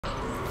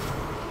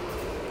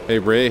Hey,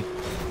 Ray.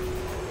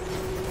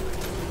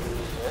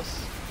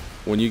 Yes?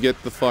 When you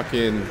get the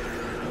fucking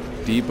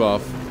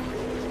debuff,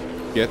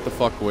 get the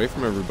fuck away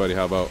from everybody,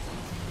 how about?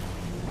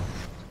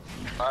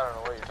 I don't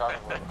know what you're talking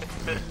about.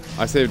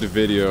 I saved a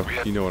video.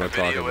 You know what I'm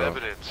talking about.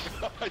 Evidence.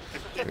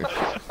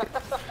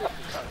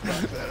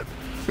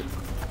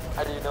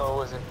 How do you know it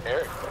wasn't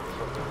Eric?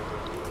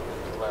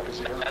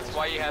 That's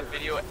why you have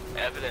video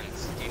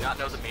evidence. Do you not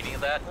know the meaning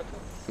of that?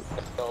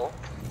 No.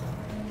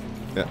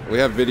 Yeah, we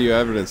have video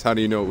evidence. How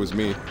do you know it was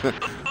me?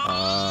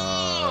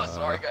 Oh,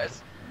 sorry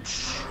guys.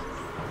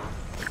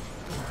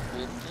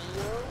 Video?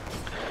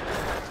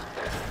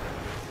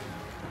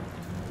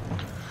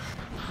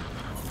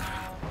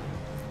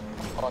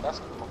 Oh, that's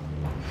cool.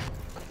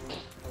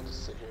 I'll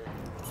just sit here.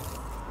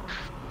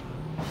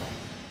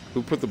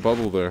 Who put the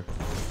bubble there?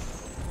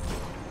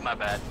 My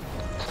bad.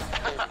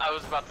 I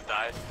was about to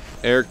die.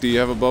 Eric, do you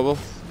have a bubble?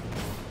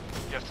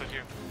 Yes, I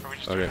do. Are we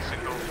just Okay. doing a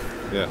single?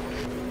 Yeah.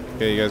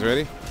 Okay, you guys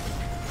ready?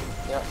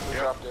 Yeah, we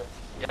dropped it.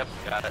 Yep,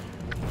 got it.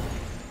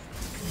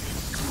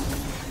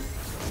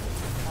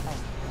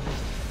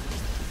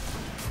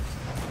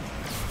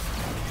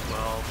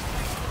 Well,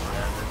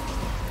 7,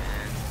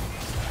 10,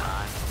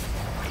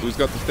 9, Who's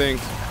got the thing?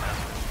 6,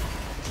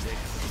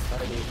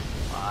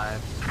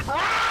 5.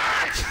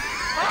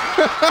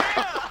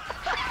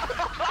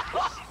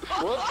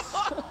 Whoops.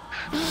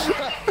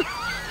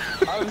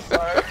 I'm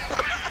sorry.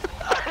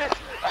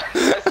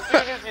 As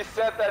soon as you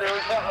said that, it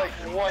was at like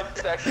 1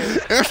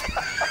 second.